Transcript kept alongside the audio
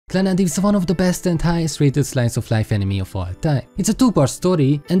Clannad is one of the best and highest rated slice of life anime of all time. It's a two-part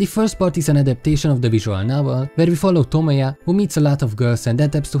story, and the first part is an adaptation of the visual novel, where we follow Tomoya, who meets a lot of girls and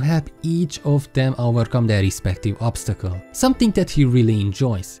attempts to help each of them overcome their respective obstacle. Something that he really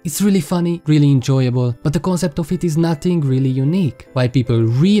enjoys. It's really funny, really enjoyable, but the concept of it is nothing really unique. Why people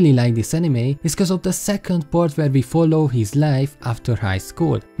really like this anime is because of the second part where we follow his life after high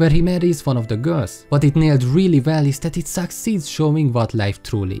school, where he marries one of the girls. What it nailed really well is that it succeeds showing what life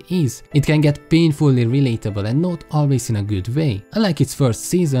truly is. It can get painfully relatable and not always in a good way. Unlike its first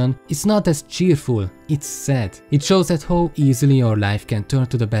season, it's not as cheerful, it's sad. It shows that how easily your life can turn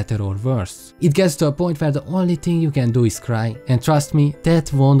to the better or worse. It gets to a point where the only thing you can do is cry, and trust me,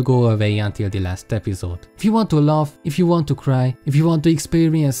 that won't go away until the last episode. If you want to laugh, if you want to cry, if you want to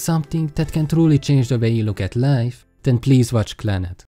experience something that can truly change the way you look at life, then please watch Clannad.